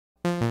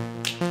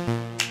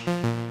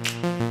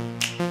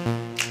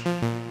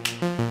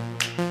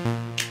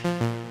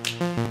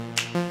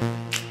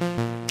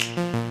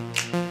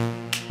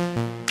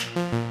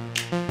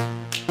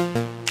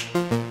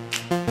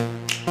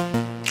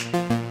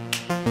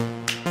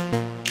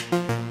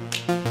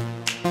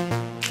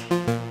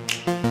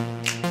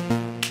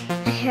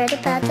heard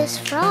about this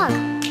frog.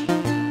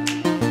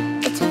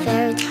 It's a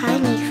very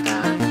tiny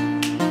frog,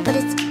 but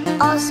it's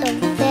also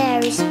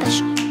very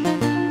special.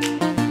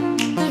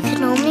 You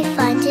can only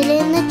find it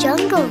in the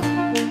jungle,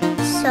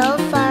 so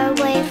far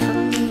away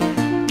from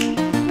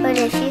here. But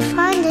if you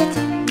find it,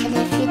 and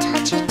if you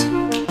touch it,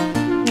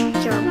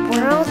 your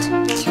world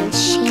can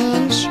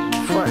change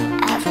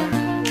forever.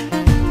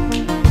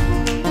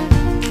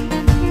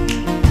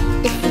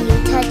 If you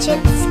touch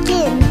its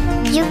skin,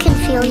 you can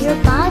feel your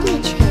body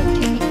change,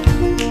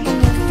 and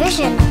your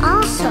vision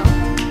also.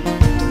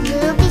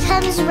 Blue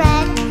becomes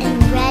red, and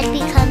red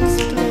becomes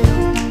blue,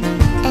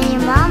 and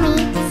your mommy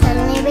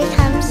suddenly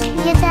becomes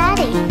your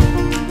daddy,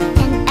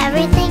 and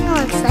everything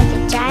looks like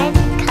a giant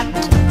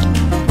cupcake.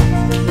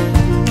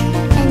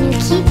 And you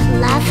keep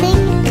laughing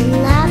and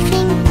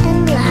laughing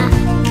and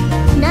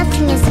laughing.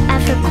 Nothing is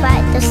ever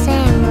quite the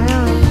same,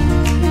 really.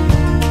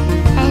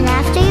 And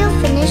after you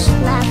finish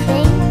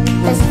laughing,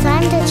 it's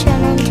time to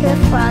turn into a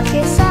frog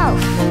yourself.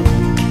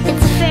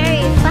 It's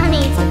very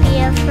funny to be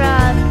a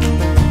frog.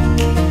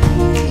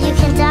 You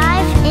can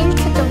dive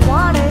into the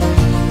water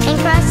and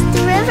cross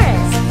the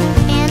rivers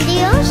and the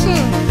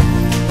ocean.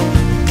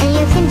 And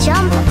you can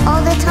jump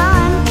all the time.